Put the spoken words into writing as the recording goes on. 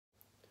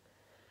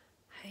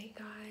Hey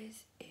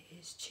guys, it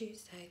is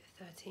Tuesday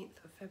the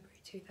 13th of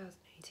February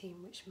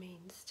 2018, which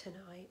means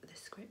tonight the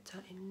script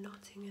are in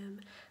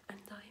Nottingham and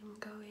I am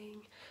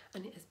going,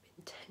 and it has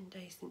been 10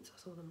 days since I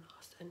saw them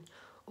last, and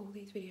all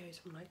these videos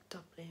from like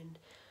Dublin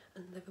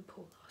and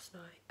Liverpool last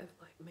night have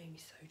like made me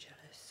so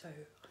jealous, so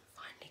I'm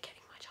finally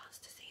getting my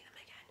chance to see them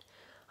again.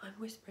 I'm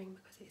whispering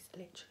because it's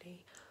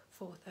literally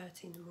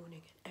 4:30 in the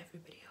morning and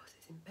everybody else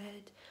is in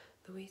bed.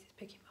 Louise is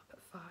picking up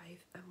at 5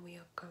 and we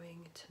are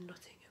going to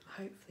Nottingham,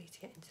 hopefully to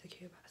get into the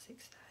queue about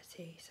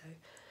 6:30, so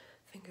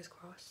fingers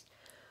crossed.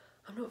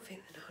 I'm not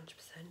feeling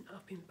 100%,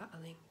 I've been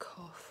battling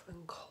cough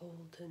and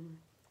cold and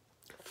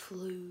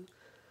flu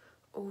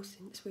all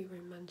since we were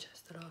in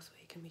Manchester last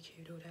week and we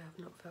queued all day. I've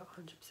not felt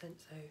 100%,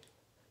 so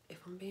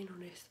if I'm being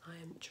honest,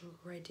 I am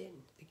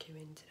dreading the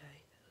queuing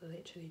today,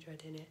 literally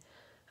dreading it.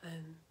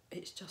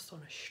 It's just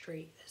on a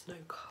street, there's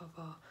no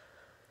cover,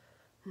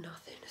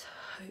 nothing, so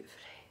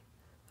hopefully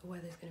the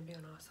weather's going to be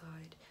on our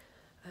side.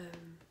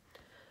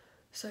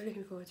 So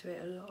looking forward to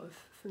it. A lot of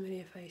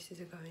familiar faces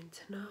are going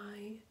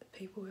tonight,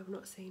 people we have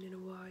not seen in a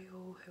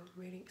while who I'm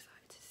really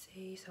excited to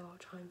see, so I'll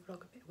try and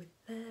vlog a bit with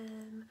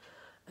them.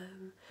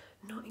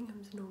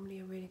 Nottingham's normally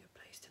a really good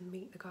place to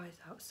meet the guys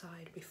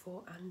outside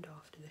before and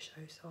after the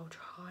show, so I'll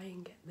try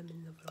and get them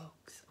in the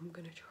vlogs. I'm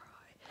going to try.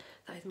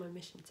 That is my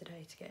mission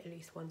today, to get at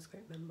least one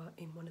script member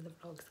in one of the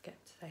vlogs, get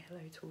them to say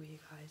hello to all you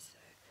guys, so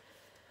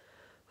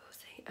we'll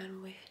see.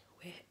 And we're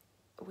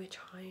going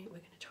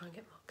to try and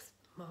get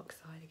Mark's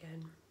side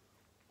again.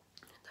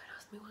 Don't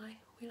ask me why,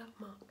 we love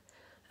Mark.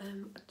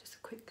 Just a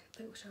quick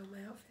little show of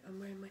my outfit. I'm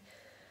wearing my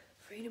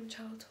Freedom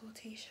Child Tour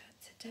t-shirt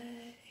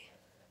today.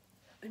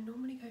 I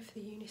normally go for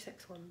the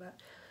unisex one,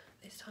 but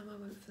this time I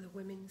went for the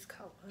women's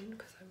cut one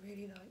because I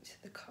really liked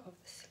the cut of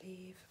the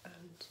sleeve,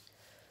 and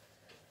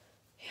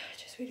yeah, I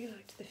just really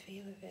liked the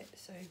feel of it,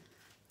 so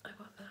I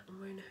got that. I'm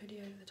wearing a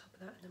hoodie over the top of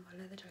that and then my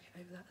leather jacket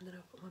over that, and then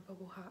I've got my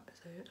bubble hat,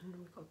 so, and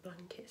we've got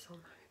blankets on.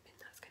 I'm hoping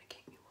that's going to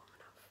keep me warm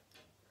enough.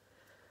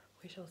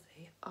 We shall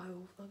see. I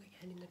will vlog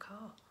again in the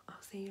car.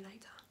 I'll see you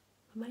later.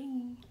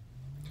 Bye.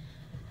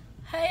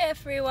 Hey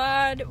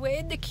everyone, we're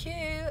in the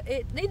queue.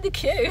 In the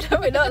queue? No,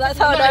 we're not. That's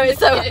how I know it's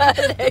so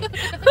early.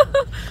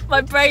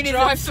 My brain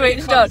isn't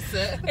switched on.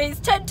 It's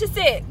 10 to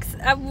 6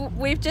 and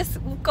we've just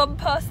gone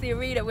past the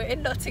arena. We're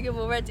in Nottingham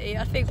already.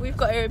 I think we've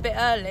got here a bit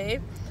early.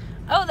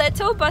 Oh, their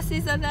tour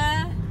buses are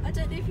there. I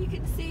don't know if you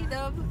can see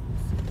them.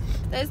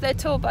 There's their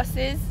tour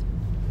buses.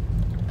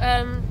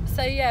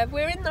 So yeah,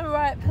 we're in the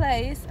right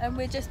place and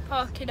we're just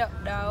parking up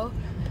now.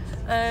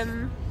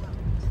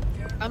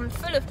 I'm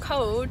full of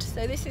cold,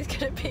 so this is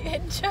going to be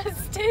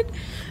interesting.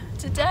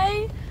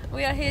 Today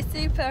we are here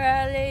super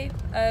early,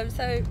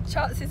 so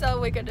chances are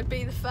we're going to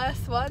be the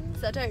first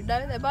ones. I don't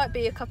know, there might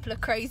be a couple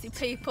of crazy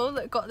people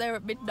that got there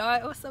at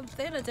midnight or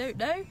something, I don't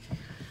know.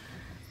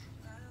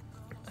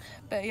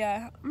 But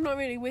yeah, I'm not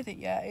really with it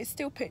yet. It's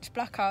still pitch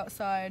black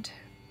outside.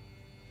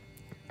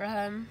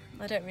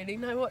 I don't really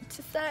know what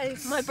to say.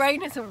 My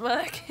brain isn't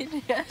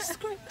working yet.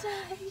 Script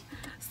day!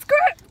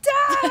 Script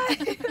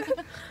day!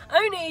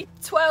 Only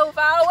 12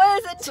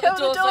 hours until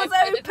the doors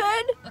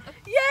open.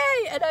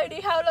 Yay! And only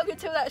how long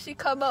until they actually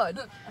come on?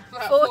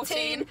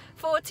 14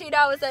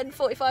 hours and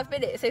 45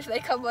 minutes if they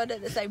come on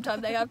at the same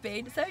time they have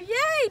been. So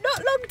yay!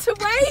 Not long to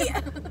wait.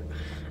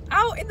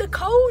 Out in the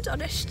cold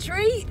on a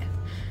street.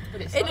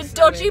 In a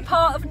dodgy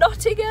part of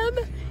Nottingham.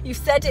 You've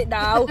said it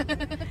now.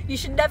 You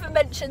should never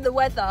mention the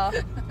weather.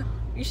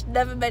 You should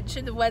never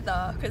mention the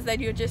weather, because then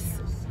you're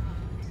just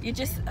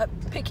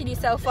picking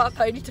yourself up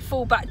only to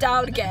fall back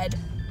down again.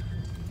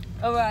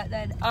 Alright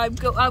then, I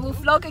will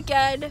vlog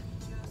again,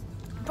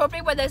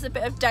 probably when there's a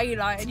bit of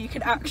daylight and you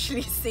can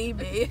actually see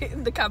me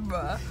in the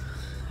camera.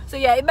 So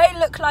yeah, it may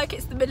look like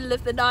it's the middle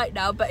of the night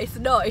now, but it's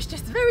not, it's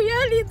just very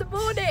early in the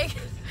morning.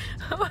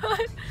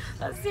 Alright,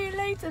 I'll see you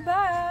later,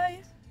 bye.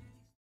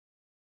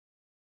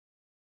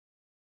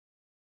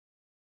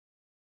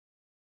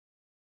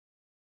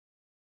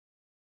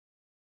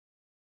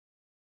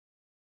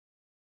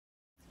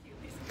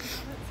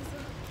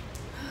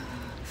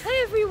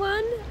 Hey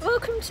everyone,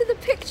 welcome to the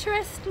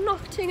picturesque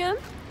Nottingham.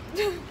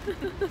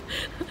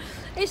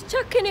 It's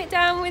chucking it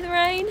down with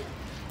rain.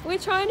 We're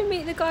trying to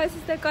meet the guys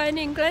as they're going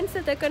in. Glenn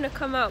said they're going to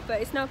come out,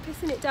 but it's now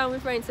pissing it down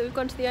with rain, so we've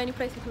gone to the only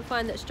place we can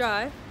find that's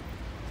dry.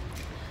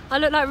 I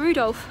look like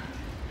Rudolph.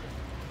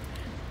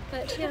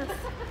 But yes.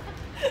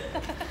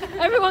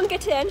 Everyone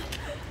get in.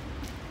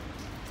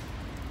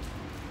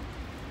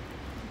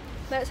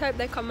 Let's hope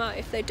they come out.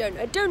 If they don't,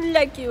 I don't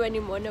like you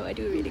anymore. No, I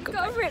do really good.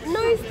 Got a rip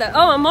noise though.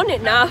 Oh, I'm on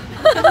it now.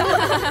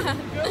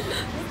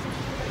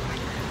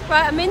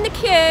 Right, I'm in the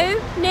queue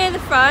near the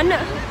front.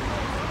 Yeah,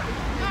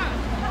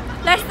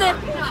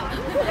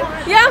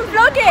 I'm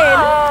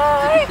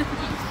vlogging.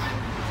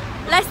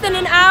 Less than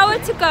an hour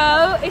to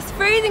go. It's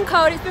freezing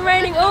cold. It's been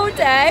raining all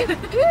day.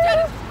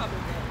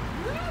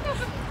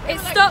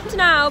 It's stopped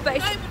now, but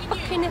it's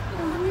fucking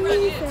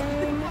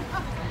freezing.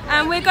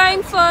 And we're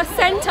going for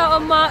centre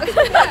on Mark.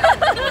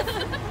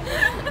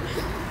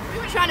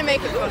 trying to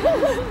make it fun.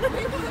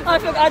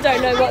 I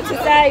don't know what to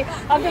say.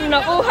 I've given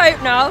up all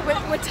hope now.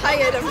 We're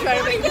tired of trying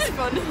to make this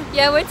fun.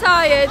 Yeah, we're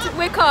tired,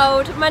 we're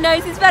cold, my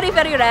nose is very,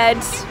 very red.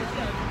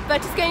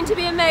 But it's going to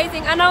be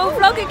amazing, and I'll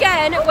vlog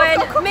again when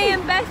me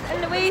and Beth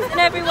and Louise and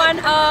everyone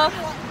are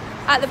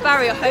at the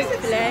barrier,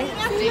 hopefully.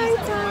 See you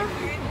later.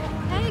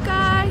 Hey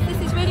guys,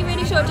 this is really,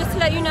 really short just to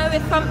let you know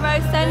we're front row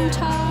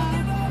centre.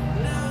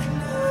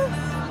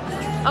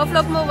 I'll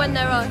vlog more when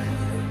they're on.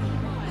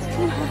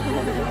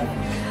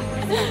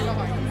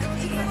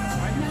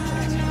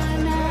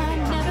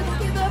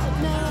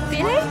 See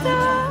you later.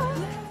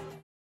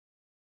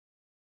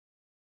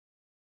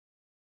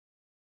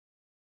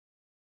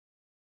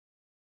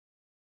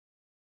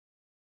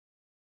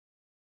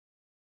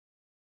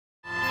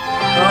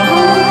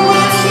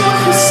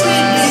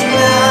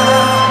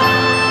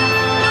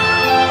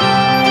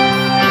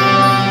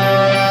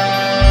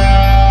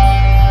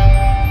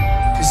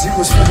 It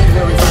was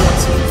February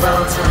 14th,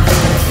 Valentine's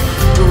Day.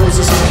 The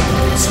roses came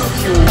and took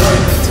you away.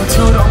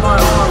 Tattooed on my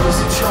arm was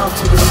a charm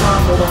to the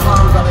sun. All the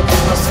harm, gotta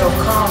keep myself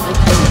calm with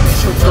you, cause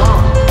you're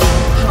gone.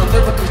 And I'll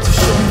never get to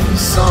show you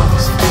these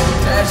songs.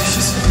 Dad, you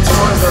should see the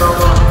toys that are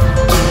wrong.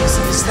 See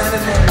you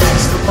standing there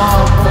next to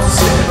mom, both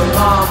singing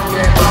along,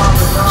 yeah,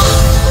 arm in arm.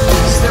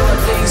 There are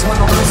days when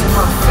I'm losing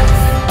my faith,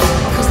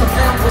 because the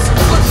man wasn't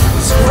much, he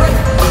was great.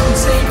 He'd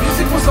say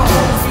music was the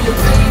home for your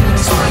pain, and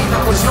explain I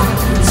was young and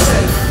couldn't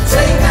say.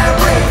 Take that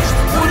rage,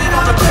 put it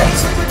on the page,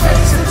 take the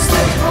page to the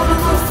stage, on the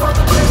roof of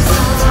the place.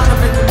 I'm trying to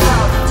make it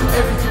out, do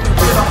everything you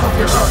did. I hope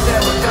you're up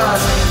there with God,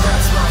 and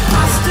that's my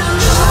I still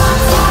love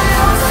for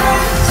your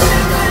face,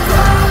 in the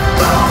dark.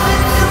 Only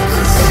you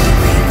can see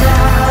me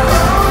now.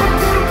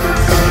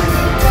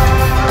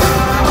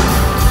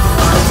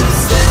 I'm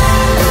just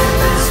standing in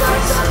this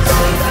race, I'm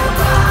taking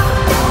about.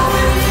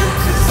 Only you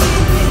can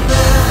see me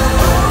now.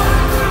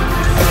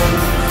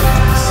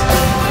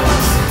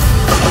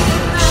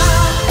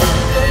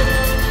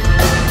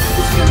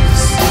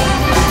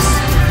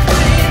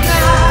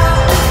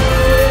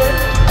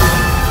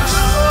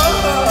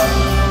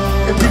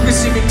 If you could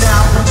see me now,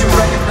 would you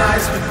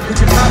recognize me? Would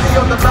you pat me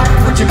on the back?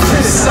 Would you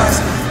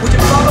criticize me? Would you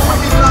follow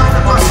me blind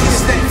at my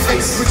tear-stained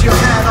face? Would your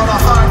hand on a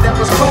heart that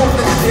was cold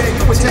in the day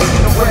you were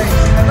taken away?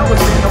 I know it's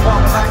been a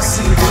while, but I can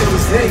see it clear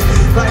as day.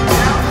 Right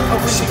now,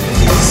 I wish you could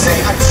hear me say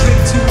I drink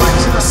too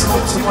much and I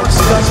smoke too much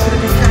Dutch. But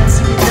if you can't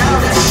see me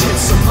now, that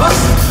shit's a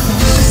must. You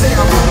used to say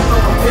I won't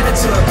know, I'm in it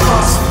till it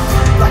costs me.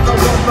 Like I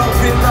won't know,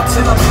 build up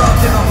till I'm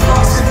loved and I'm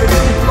lost. But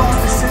if you lost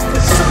the sister,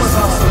 someone's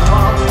lost the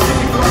mom. If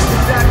you lost the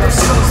dad, then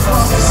someone's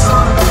lost the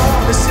son. I'm all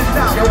missing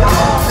out, yo, I'm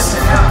all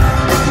missing out.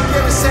 If you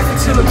get a second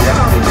to look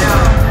down and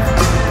down.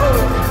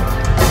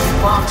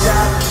 Mom,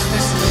 dad,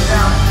 listen me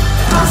now.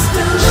 I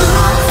still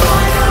love for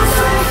your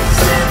face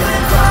in the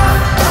dark.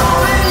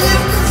 Only you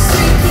can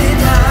see me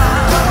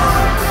now.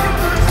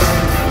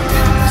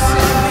 You can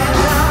see me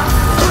now.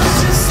 Would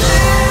you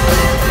stand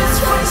in this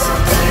race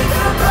and take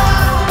a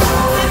bow?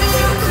 Only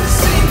you can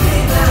see me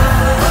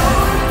now.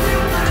 You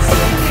can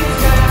see me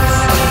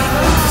now.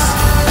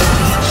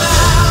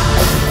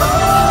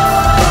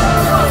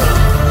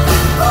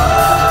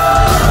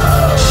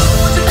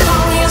 Would you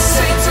call me a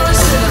saint or a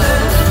sinner?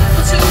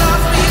 Would you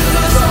love me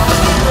 'cause I'm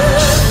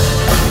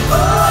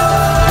a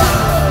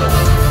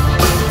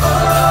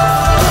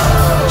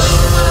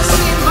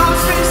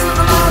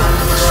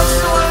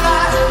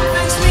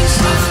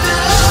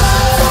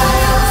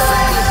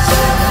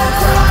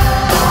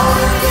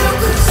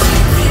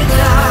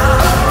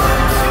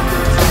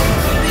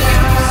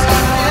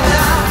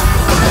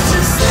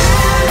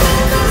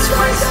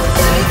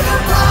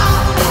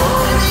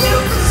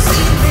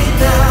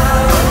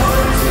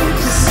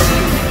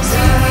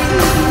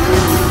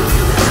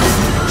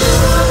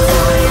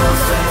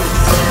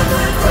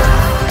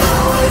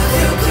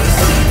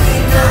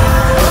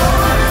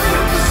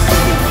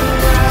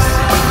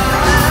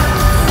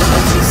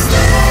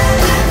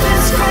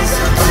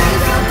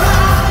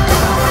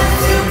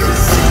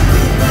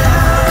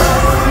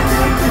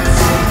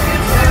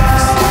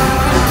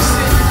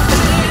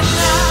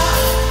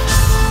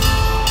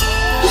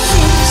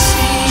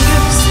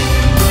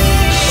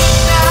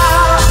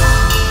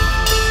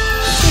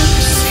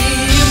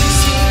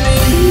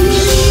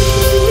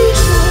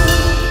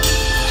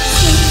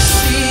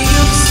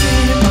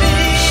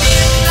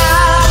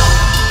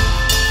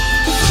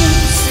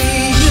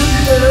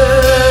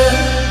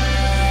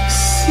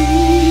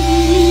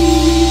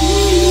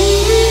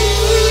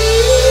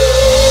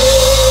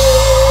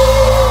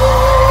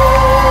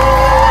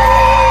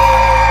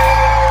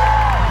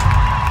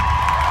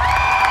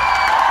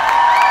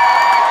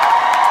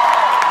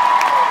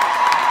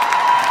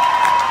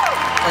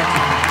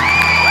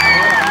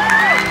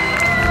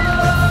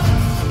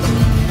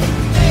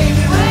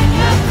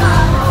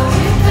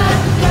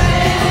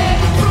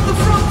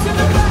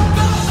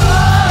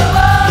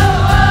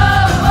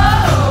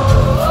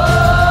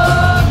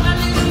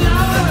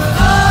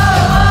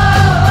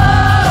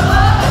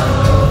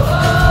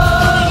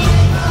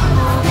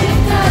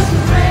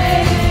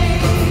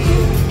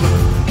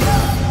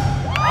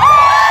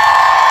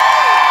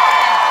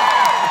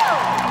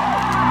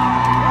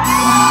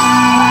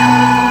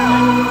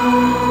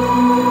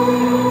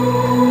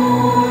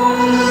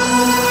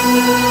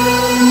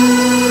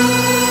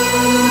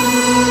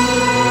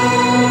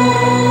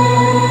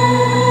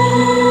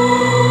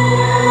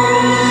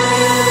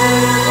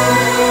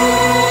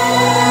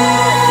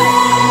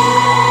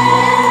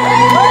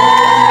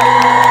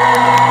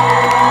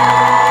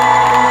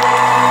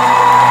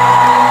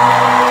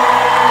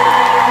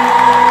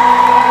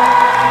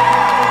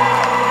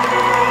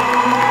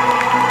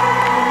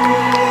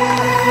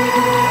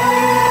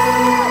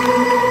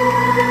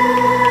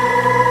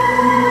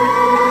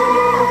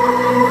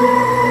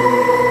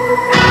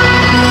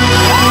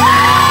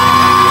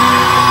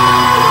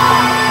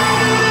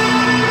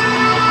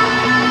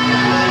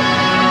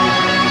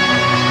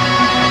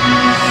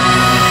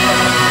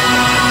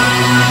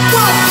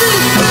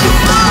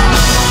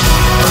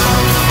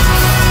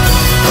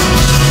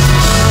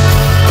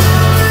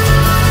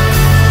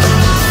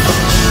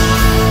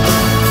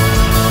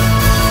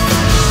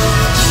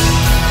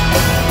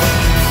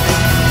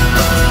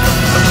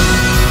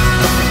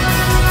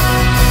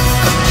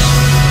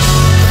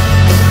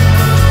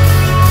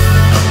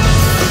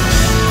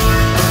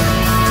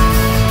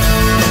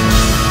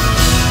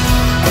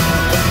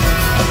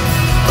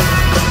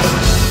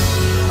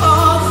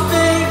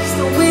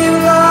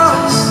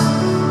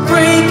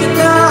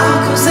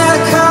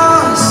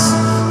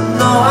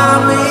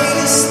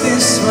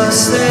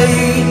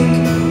mistake.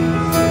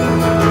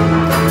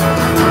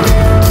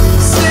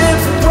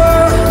 Simple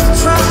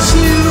words try to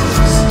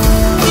choose.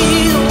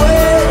 Either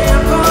way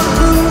I'm gonna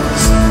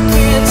lose.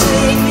 Can't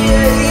take the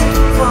hate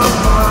from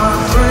my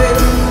brain.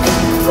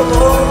 Oh,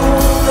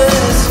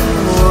 there's you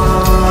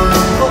walk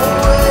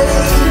away.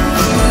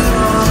 You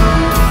don't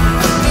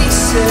be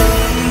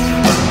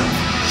safe.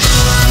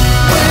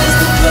 Where's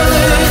the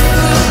good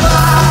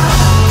goodbye?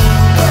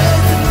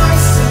 Where's the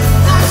nice and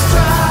nice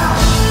try?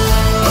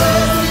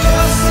 Where's the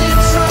us and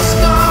trust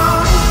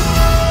gone?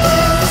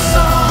 Where's the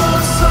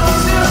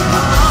songs you're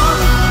on?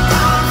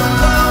 I'm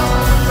alone,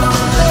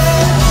 lonely.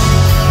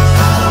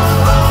 I don't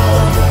know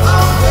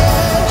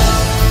where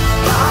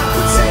I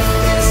could take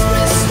this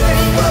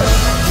mistake, but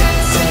I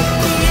can't take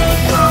the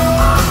ache from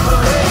my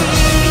brain.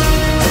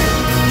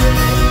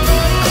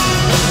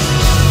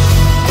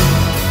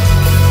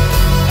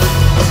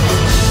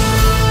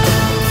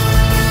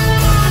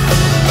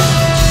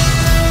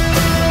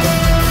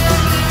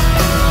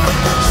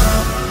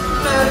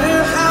 No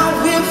matter how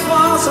it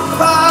falls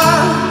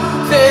apart,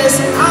 there's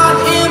an art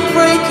in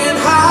breaking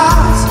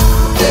hearts.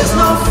 There's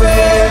no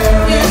fair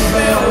in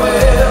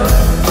farewell.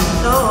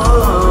 No.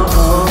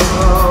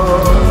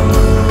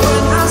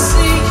 When I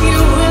see you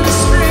in the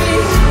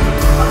street,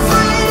 I'm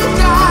afraid to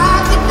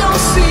die. You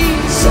don't see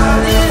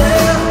solid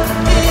hell,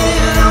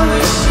 and I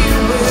wish you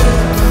will.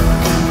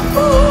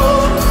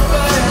 Oh,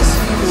 as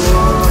you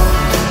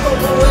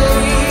walk away,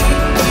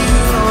 you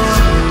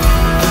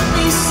don't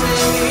be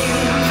safe.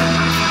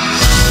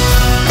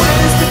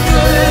 Where's the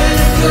good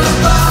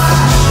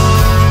goodbye?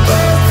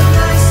 Where's the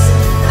nice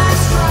and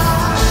nice try?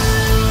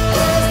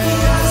 Where's the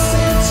us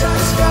and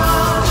trust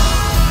gone?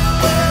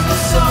 Where's the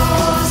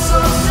songs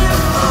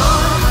you're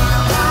on?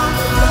 I'm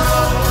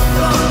alone,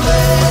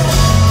 lonely.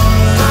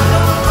 I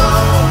don't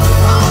know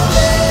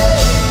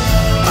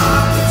I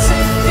could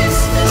take this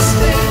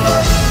mistake,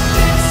 but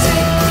can't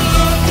take me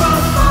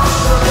from my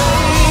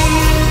brain.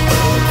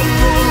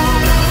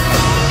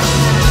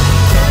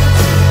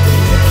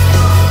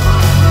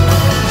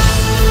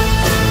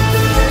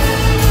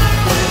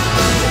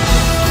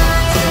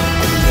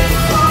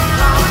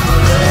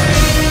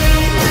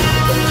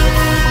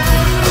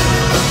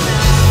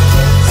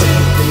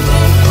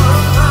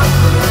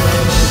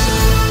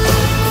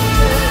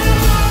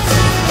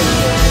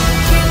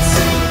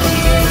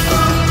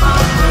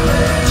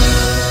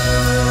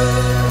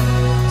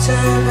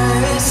 Turn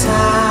back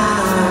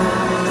time,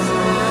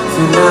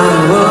 then I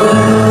would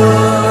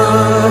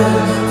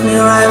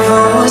rewrite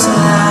those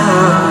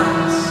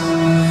lines.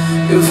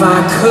 If I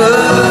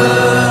could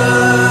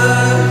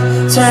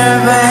turn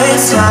back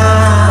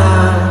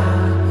time,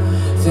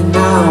 then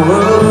I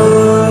would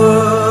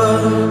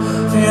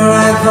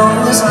rewrite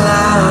those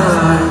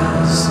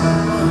lines.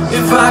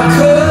 If I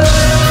could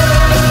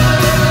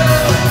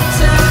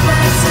turn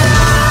back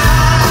time.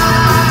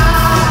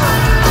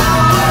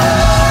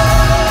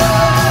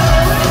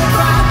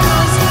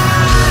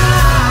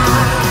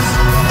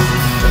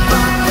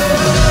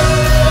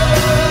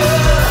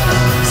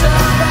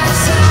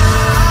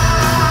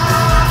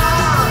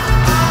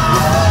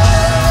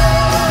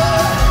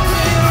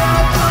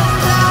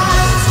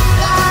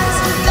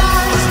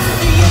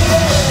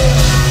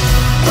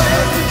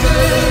 Where's the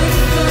good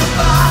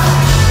goodbye?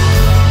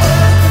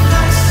 Where's the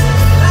nice and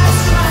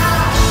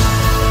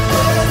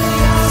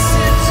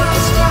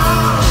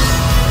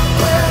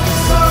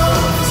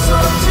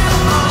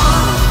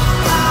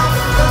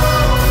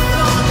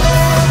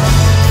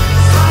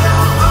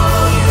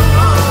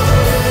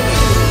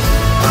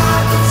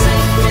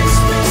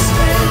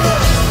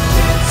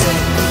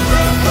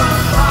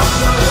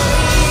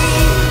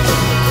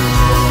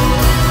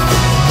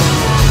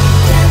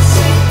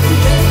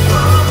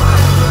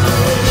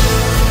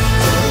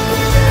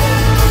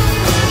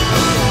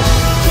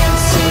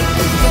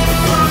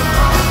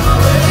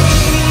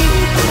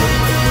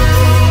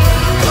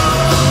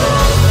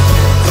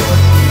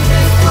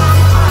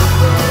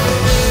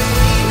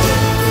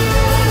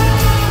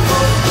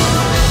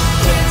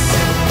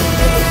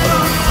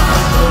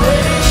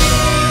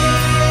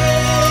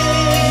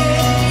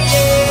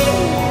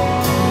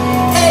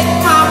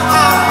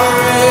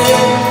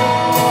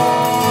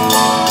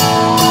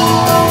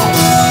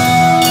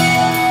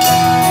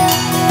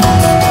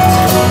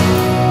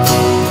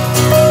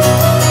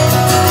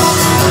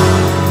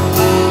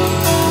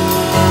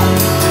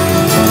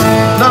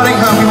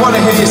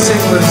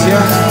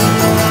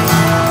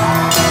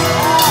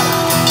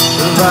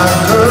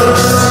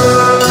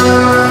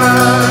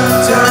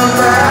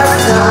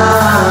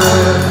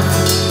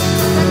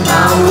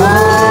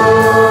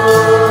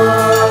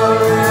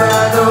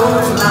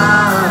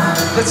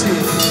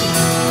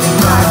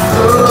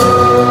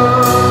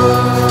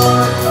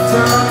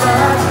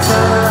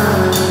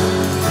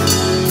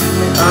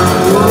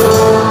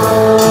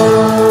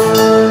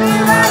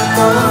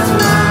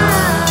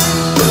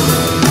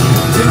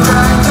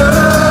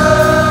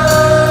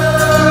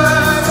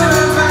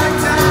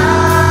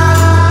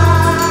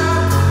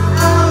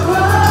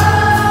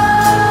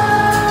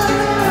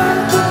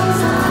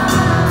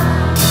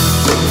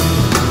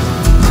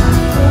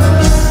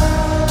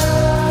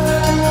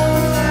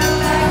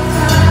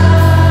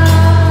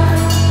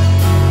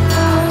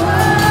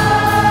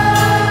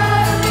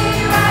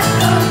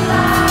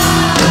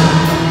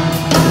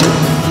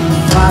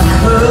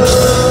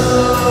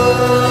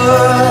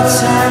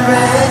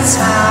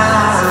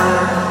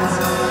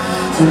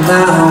and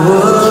I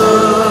would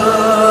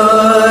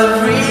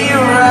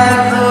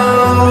rewrite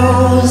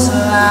those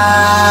lines.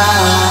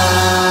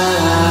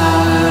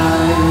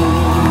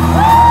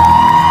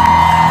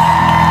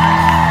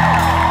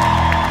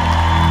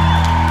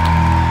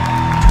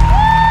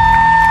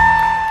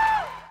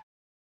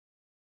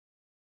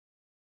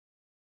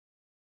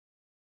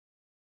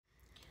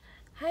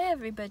 Hey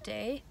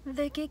everybody,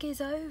 the gig is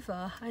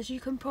over, as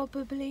you can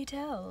probably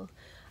tell.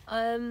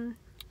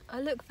 I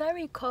look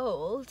very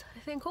cold. I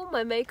think all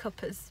my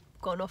makeup has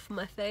gone off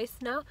my face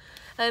now.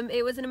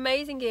 It was an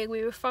amazing gig.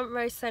 We were front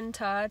row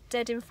centre,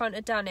 dead in front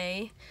of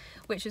Danny,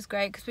 which was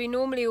great because we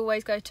normally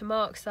always go to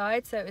Mark's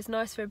side, so it was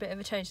nice for a bit of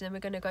a change. And then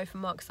we're going to go for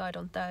Mark's side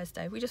on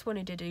Thursday. We just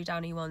wanted to do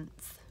Danny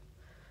once.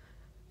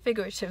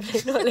 Figuratively,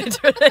 not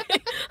literally.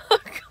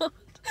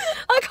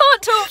 I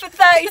can't talk for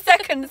 30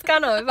 seconds,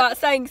 can I, without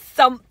saying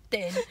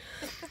something.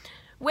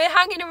 We're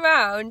hanging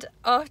around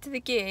after the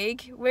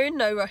gig. We're in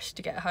no rush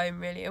to get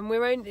home, really, and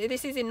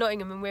this is in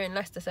Nottingham and we're in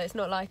Leicester, so it's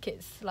not like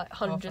it's like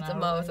hundreds of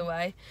miles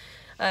away.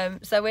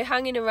 So we're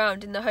hanging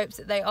around in the hopes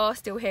that they are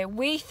still here.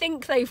 We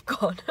think they've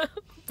gone,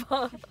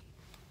 but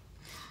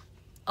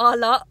our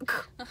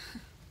luck.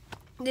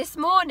 This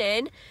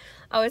morning,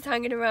 I was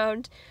hanging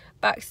around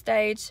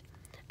backstage,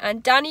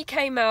 and Danny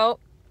came out.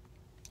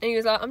 And he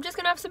was like, I'm just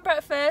going to have some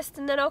breakfast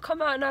and then I'll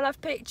come out and I'll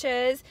have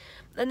pictures.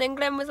 And then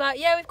Glenn was like,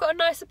 yeah, we've got a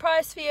nice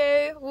surprise for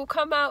you. We'll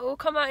come out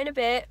in a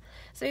bit.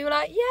 So we were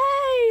like,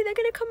 yay, they're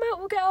going to come out,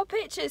 we'll get our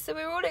pictures. So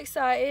we were all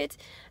excited.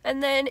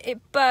 And then it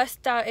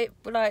burst out,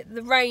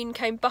 the rain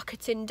came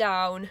bucketing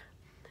down.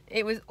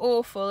 It was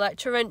awful, like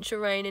torrential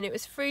rain, and it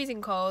was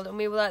freezing cold. And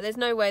we were like, there's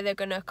no way they're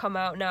going to come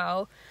out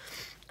now.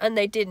 And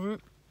they didn't.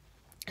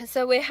 And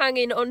so we're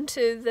hanging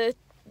onto the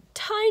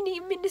tiny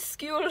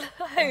minuscule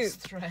hope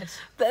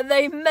that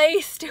they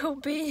may still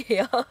be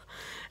here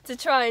to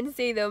try and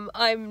see them.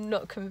 I'm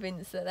not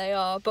convinced that they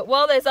are, but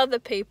while there's other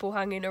people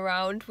hanging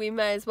around, we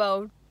may as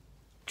well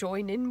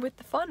join in with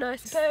the fun, I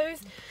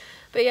suppose.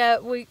 But yeah,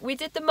 we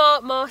did the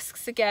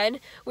masks again.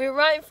 We were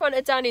right in front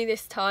of Danny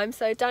this time,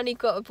 so we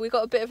got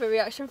a bit of a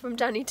reaction from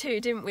Danny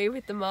too, didn't we,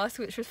 with the mask,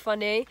 which was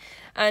funny.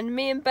 And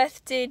me and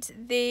Beth did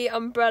the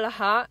umbrella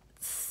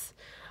hats,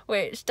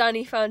 which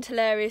Danny found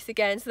hilarious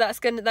again. So that's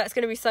gonna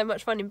be so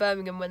much fun in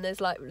Birmingham when there's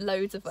like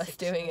loads of us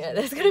doing it.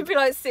 There's gonna be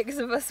like 6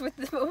 of us with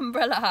the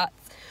umbrella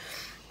hats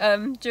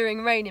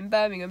during rain in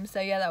Birmingham. So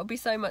yeah, that will be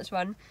so much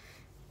fun.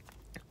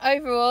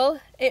 Overall,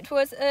 it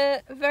was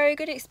a very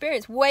good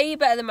experience. Way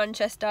better than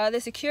Manchester.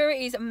 The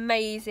security is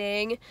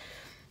amazing.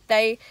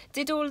 They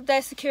did all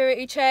their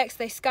security checks.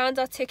 They scanned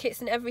our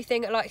tickets and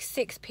everything at like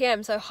 6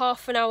 p.m. So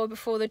half an hour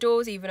before the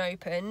doors even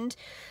opened.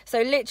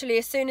 So literally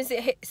as soon as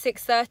it hit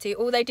 6:30,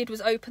 all they did was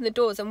open the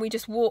doors and we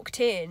just walked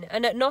in.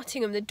 And at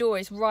Nottingham, the door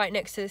is right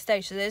next to the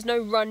stage. So there's no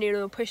running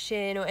or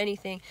pushing or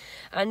anything.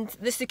 And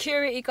the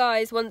security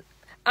guys,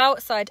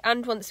 outside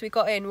and once we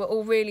got in, were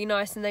all really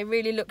nice, and they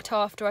really looked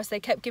after us. They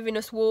kept giving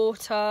us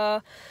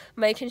water,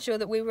 making sure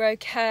that we were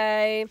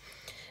okay.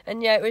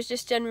 And yeah, it was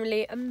just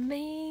generally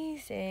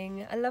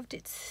amazing. I loved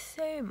it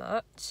so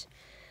much.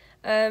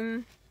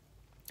 I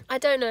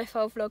don't know if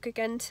I'll vlog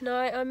again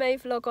tonight. I may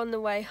vlog on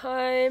the way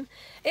home.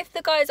 If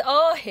the guys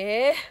are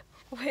here,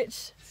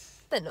 which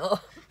they're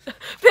not, but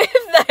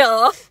if they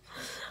are,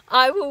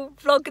 I will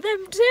vlog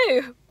them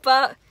too.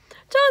 But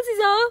chances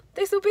are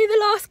this will be the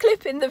last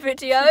clip in the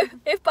video.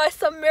 If by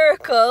some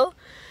miracle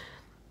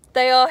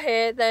they are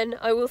here, then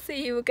I will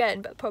see you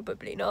again, but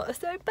probably not.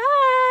 So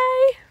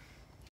bye!